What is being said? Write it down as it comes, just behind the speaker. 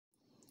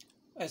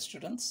Hi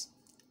students,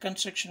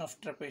 construction of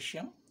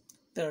trapezium,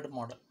 third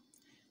model.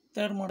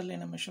 Third model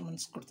in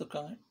measurements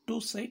கொடுத்திருக்காங்க 2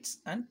 sides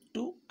and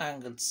 2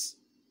 angles.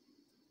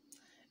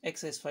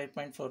 Exercise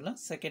 5.4 la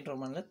second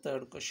Roman la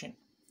third question.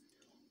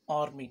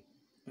 Army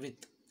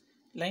with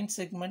line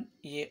segment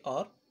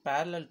AR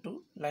parallel to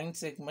line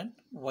segment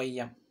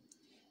YM.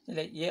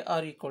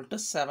 AR equal to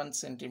 7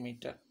 cm.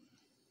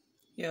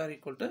 AR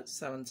equal to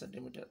 7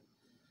 cm.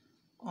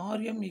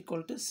 RM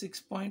equal to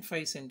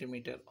 6.5 cm.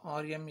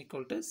 RM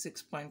equal to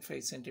 6.5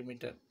 cm.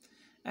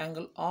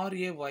 Angle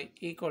RAY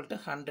equal to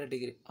 100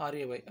 degree.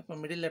 RAY. அப்போ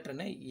middle letter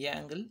என்ன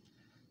angle.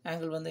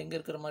 Angle வந்து எங்க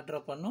இருக்கிற மாதிரி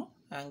draw பண்ணோம்.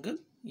 Angle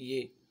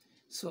A.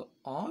 So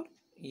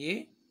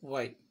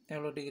RAY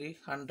எவ்வளோ degree?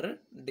 100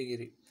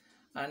 degree.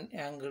 And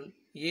angle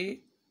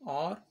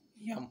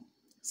ARM.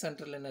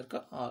 Central என்ன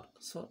இருக்க R.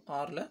 So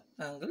Rல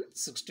angle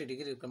 60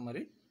 degree இருக்கிற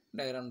மாதிரி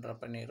diagram draw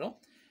பண்ணிரும்.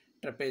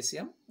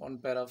 Trapezium, one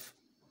pair of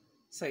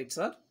sides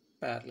are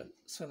parallel.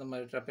 So the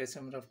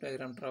trapezium rough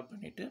diagram draw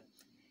பண்ணிட்டு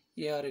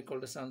AR equal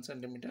to 7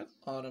 cm,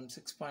 RM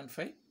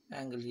 6.5,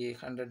 angle A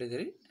 100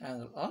 degree,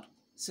 angle R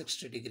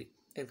 60 degree.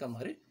 இருக்க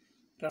மாதிரி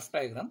rough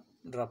diagram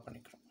draw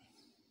பண்ணிக்கிறோம்.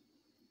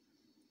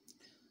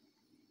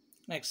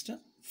 Next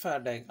fair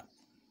diagram.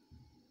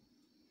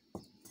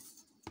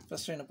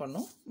 First என்ன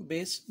பண்ணும்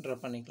base draw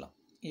பண்ணிக்கலாம்.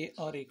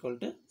 AR equal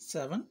to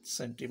 7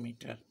 cm.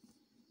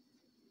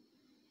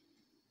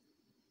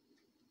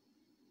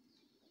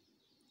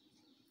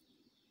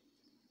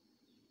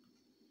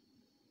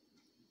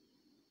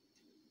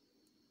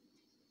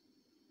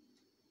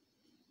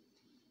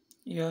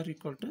 AR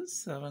equal to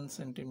 7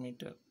 cm.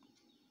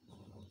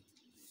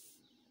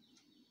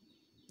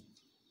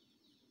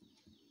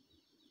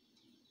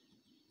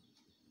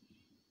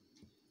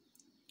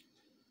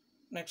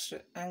 Next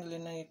angle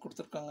என்ன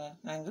கொடுத்திருக்காங்க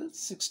angle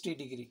 60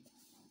 degree.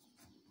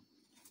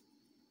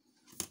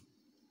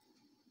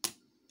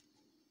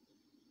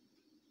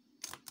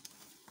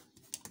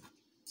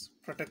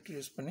 Protector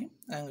use பண்ணி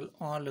angle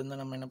R ல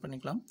இருந்து நம்ம என்ன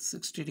பண்ணிக்கலாம்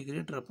 60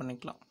 degree draw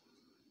பண்ணிக்கலாம்.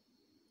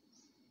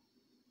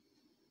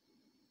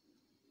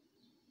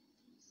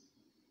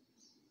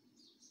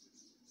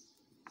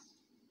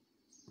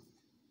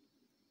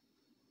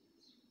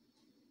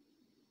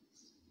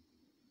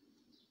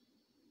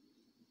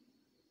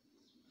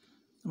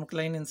 நமக்கு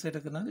லைன் இன்சைட்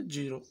இருக்கிறதுனால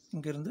 0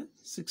 இங்கிருந்து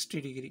 60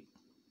 டிகிரி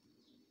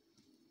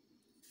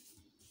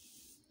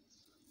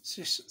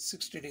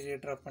 60 டிகிரி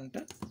ட்ரா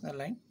பண்ணிட்டு இந்த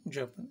லைன்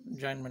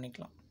ஜாயின்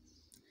பண்ணிக்கலாம்.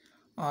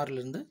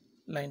 ஆர்லேருந்து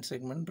லைன்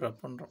செக்மெண்ட் ட்ரா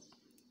பண்ணுறோம்.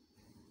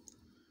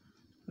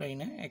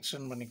 லைனை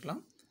எக்ஸ்டெண்ட்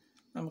பண்ணிக்கலாம்.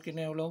 நமக்கு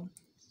இன்னும் எவ்வளோ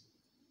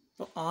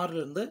இப்போ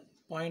ஆர்லேருந்து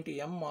பாயிண்ட்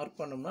எம் மார்க்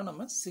பண்ணோம்னா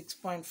நம்ம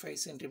 6.5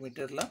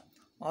 சென்டிமீட்டரில்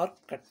ஆர்க்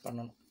கட்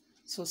பண்ணணும்.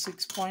 ஸோ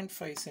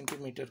 6.5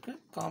 சென்டிமீட்டருக்கு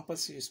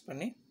காம்பஸ் யூஸ்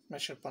பண்ணி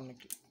மெஷர்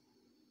பண்ணிக்கலாம்.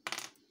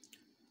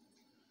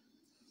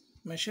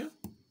 Measure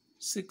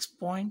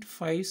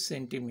 6.5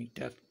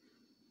 centimeter.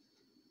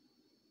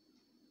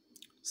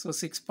 So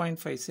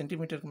 6.5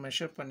 centimeter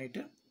measure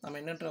பண்ணிட்டு நம்ம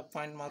என்ன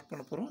பாயிண்ட் மார்க்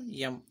பண்ண போகிறோம்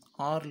M.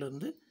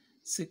 ஆர்லேருந்து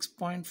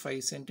 6.5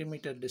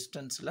 centimeter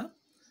டிஸ்டன்ஸில்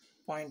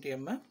பாயிண்ட்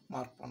எம்மை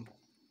மார்க்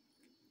பண்ணுறோம்.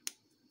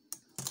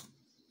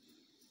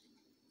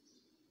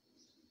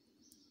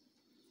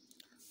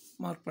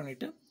 மார்க்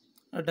பண்ணிவிட்டு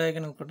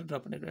டயகனல் கொண்டு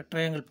ட்ரா பண்ணிக்கலாம்.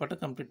 ட்ரையாங்கிள்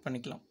பாட்டை கம்ப்ளீட்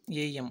பண்ணிக்கலாம்.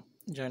 AM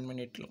ஜாயின்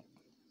பண்ணிக்கலாம்.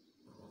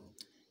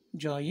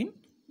 Join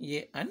A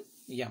and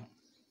M.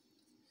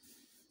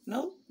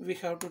 Now we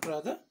have to draw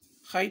the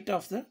height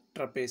of the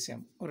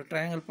trapezium. ஒரு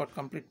triangle part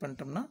complete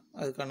பண்ணிட்டோம்னா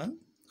அதுக்கான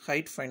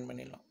height find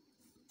பண்ணிடலாம்.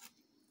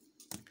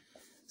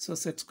 So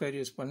set square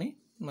யூஸ் பண்ணி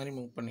மாதிரி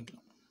மூவ்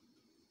பண்ணிக்கலாம்.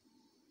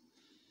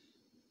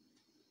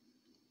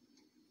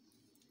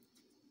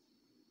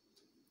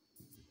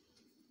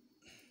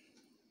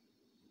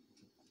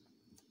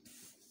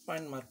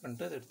 பாயிண்ட் மார்க்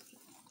பண்ணிட்டு அதை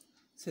எடுத்துக்கலாம்.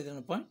 சரி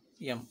என்ன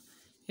பாயிண்ட்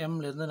M.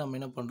 Mலேருந்து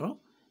நம்ம என்ன பண்ணுறோம்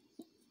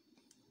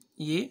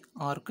A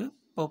arch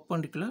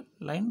perpendicular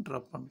line draw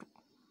பண்ணுறோம்.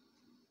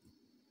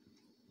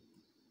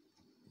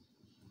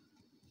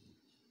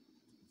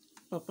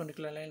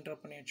 பர்பெண்டிகுலர் லைன் ட்ரா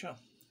பண்ணியாச்சா?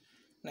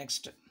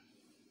 நெக்ஸ்ட்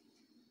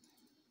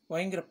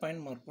ஒய்ங்கிற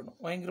பாயிண்ட் மார்க் பண்ணும்.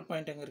 ஒய்ங்கிற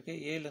பாயிண்ட் எங்கே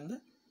இருக்குது? ஏலேருந்து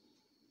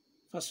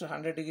ஃபஸ்ட்டு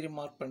 100 டிகிரி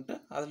மார்க் பண்ணிட்டு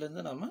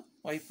அதுலேருந்து நம்ம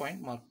ஒய்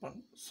பாயிண்ட் மார்க்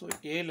பண்ணணும். ஸோ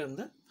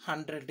ஏலேருந்து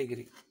 100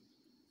 டிகிரி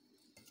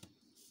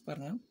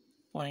பாருங்கள்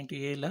பாயிண்ட்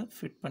ஏல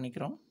ஃபிட்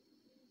பண்ணிக்கிறோம்.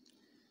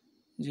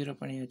 0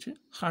 பண்ணியாச்சு.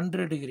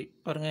 100 டிகிரி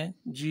பாருங்கள்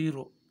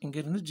 0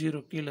 இங்கேருந்து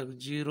 0 கீழே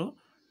இருக்குது. 0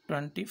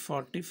 20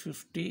 40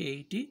 50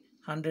 80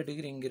 100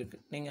 டிகிரி இங்கே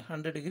இருக்குது. நீங்கள்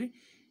 100 டிகிரி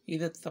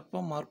இதை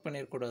தப்பாக மார்க்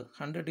பண்ணிடக்கூடாது.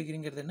 100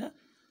 டிகிரிங்கிறது என்ன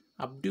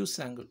அப்டியூஸ்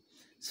ஆங்கிள்.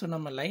 ஸோ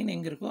நம்ம லைன்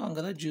எங்கே இருக்கோ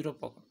அங்கே தான் 0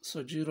 பார்க்கணும். ஸோ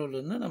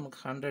 0லேருந்து நமக்கு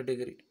 100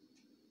 டிகிரி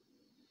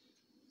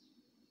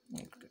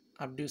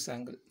அப்டியூஸ்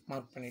ஆங்கிள்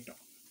மார்க்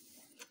பண்ணிட்டோம்.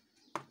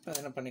 இப்போ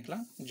அதை என்ன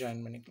பண்ணிக்கலாம்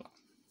ஜாயின் பண்ணிக்கலாம்.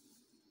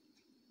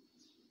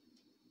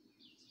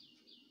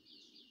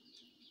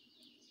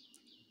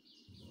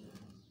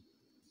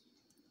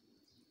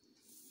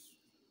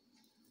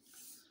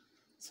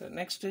 சரி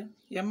நெக்ஸ்ட்டு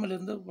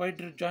எம்லேருந்து ஒய்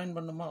ஜாயின்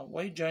பண்ணோமா?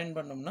 ஒய் ஜாயின்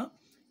பண்ணோம்னா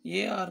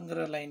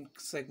ஏஆருங்கிற லைன்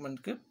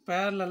செக்மெண்ட்க்கு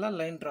பேரலாக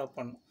லைன் ட்ரா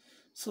பண்ணணும்.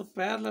 ஸோ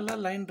பேரலாக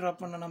லைன் ட்ரா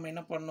பண்ண நம்ம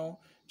என்ன பண்ணோம்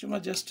சும்மா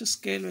ஜஸ்ட்டு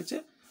ஸ்கேல் வச்சு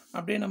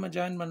அப்படியே நம்ம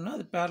ஜாயின் பண்ணால்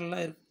அது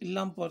பேரலாக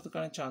இல்லாமல்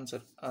போகிறதுக்கான சான்ஸ்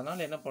இருக்குது.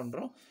 அதனால் என்ன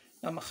பண்ணுறோம்,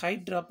 நம்ம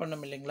ஹைட் ட்ரா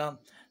பண்ணோம் இல்லைங்களா,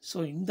 ஸோ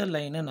இந்த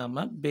லைனை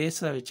நம்ம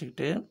பேஸாக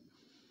வச்சுக்கிட்டு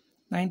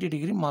 90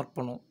 டிகிரி மார்க்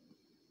பண்ணுவோம்.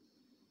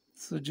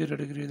 ஸோ 0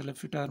 டிகிரி இதில்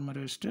ஃபிட் ஆகிற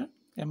மாதிரி வச்சுட்டு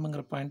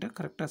எம்ங்கிற பாயிண்ட்டை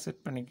கரெக்டாக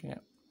செட் பண்ணிக்கோங்க.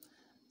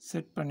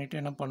 செட் பண்ணிவிட்டு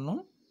என்ன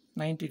பண்ணணும்,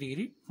 90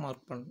 டிகிரி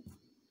மார்க் பண்ணணும்.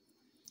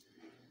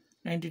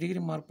 90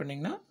 டிகிரி மார்க்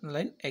பண்ணிங்கன்னா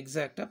லைன்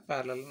எக்ஸாக்டாக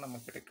பேரலாக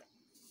நமக்கு கிடைக்கும்.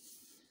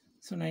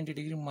 ஸோ 90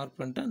 டிகிரி மார்க்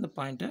பண்ணிட்டு அந்த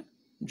பாயிண்ட்டை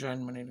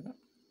ஜாயின் பண்ணிவிடுங்க.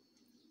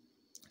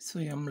 ஸோ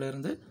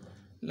எம்லேருந்து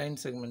லைன்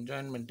செக்மெண்ட்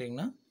ஜாயின்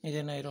பண்ணிட்டிங்கன்னா இது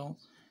என்ன ஆயிரும்,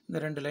 இந்த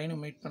ரெண்டு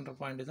லைனும் மீட் பண்ணுற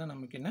பாயிண்ட் தான்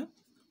நமக்கு என்ன,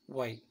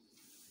 Y.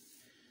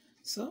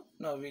 So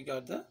now we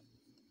got the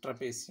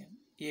trapezium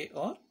A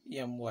or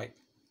MY.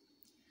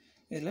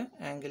 இதில்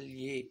ஆங்கிள்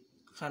A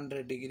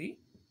 100 டிகிரி,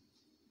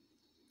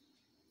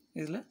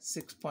 இதில்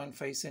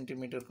 6.5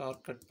 சென்டிமீட்டருக்கு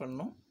ஆர்க் கட்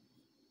பண்ணணும்.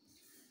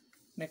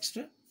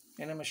 நெக்ஸ்ட்டு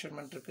என்ன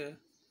மெஷர்மெண்ட் இருக்குது,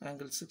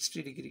 ஆங்கிள் 60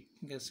 டிகிரி,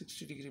 இங்கே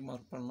 60 டிகிரி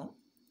மார்க் பண்ணணும்.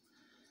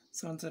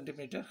 7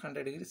 centimeter,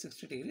 100 degree,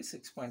 60 degree,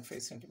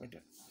 6.5 centimeter.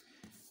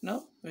 Now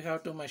we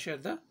have to measure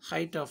the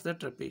height of the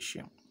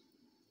trapezium.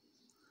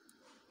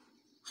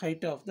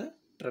 Height of the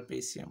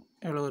trapezium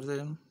எவ்வளோ வருது,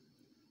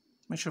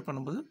 மெஷர்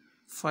பண்ணும்போது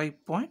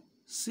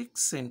 5.6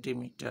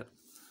 centimeter.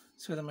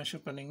 ஸோ இதை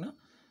மெஷர் பண்ணிங்கன்னா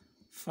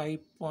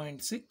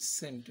 5.6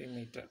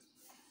 centimeter.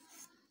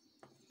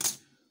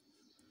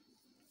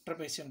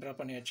 trapezium ட்ரா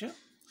பண்ணியாச்சு,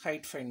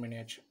 height ஃபைன்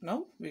பண்ணியாச்சு. Now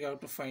we have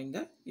to find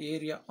the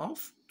area of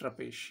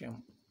trapezium.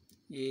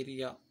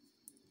 Area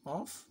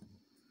of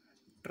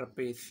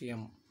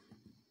trapezium.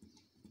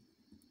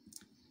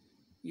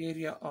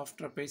 Area of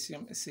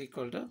trapezium is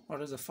equal to, what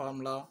is the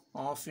formula,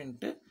 half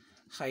into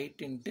height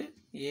into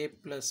a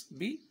plus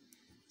b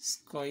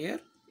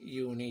square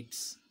units.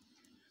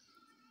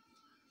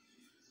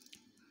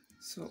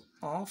 So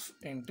half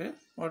into,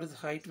 what is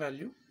the height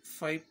value,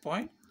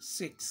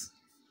 5.6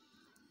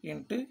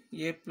 into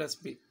a plus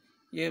b.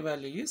 A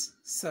value is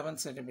 7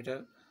 centimeter.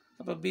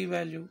 அப்போ b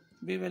value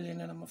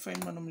என்ன நம்ம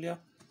fine பண்ண முடியா,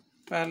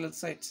 parallel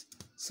sides.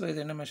 So இது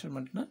என்ன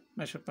மெஷர்மெண்ட்னா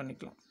measure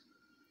பண்ணிக்கலாம்.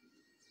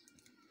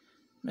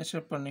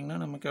 Measure பண்ணிங்கன்னா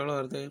நமக்கு எவ்வளோ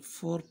வருது,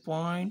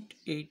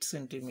 4.8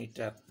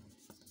 centimetre.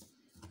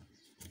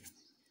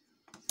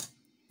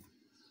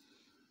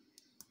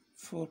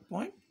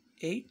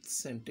 4.8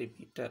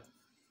 centimetre.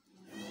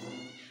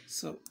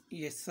 So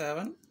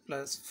 7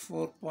 +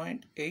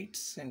 4.8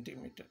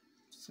 centimetre.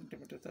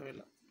 Centimetre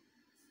தேவையில்லை.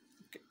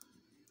 ஓகே,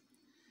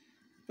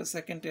 இப்போ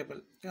செகண்ட் டேபிள்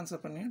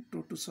கேன்சல் பண்ணி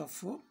 2 2s are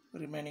 4,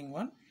 remaining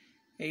 1,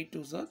 8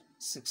 2s are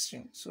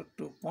 16, so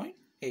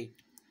 2.8.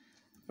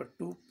 But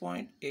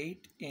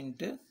 2.8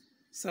 into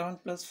 7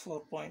 plus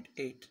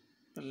 4.8,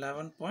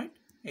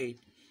 11.8.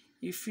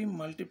 If we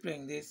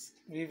multiplying this,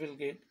 we will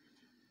get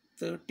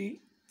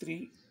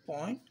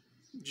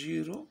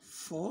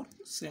 33.04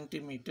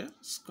 centimeter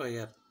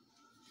square.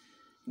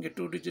 இங்கே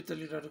 2 digit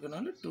தள்ளிட்டு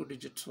இருக்கனால 2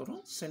 digits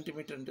வரும்.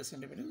 Centimetre into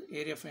centimetre,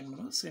 area fine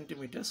பண்ணுவோம்,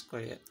 centimetre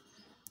square.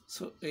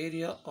 So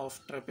area of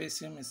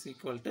trapezium is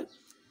equal to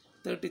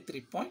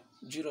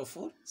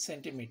 33.04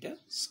 centimeter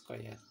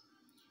square.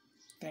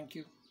 Thank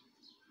you.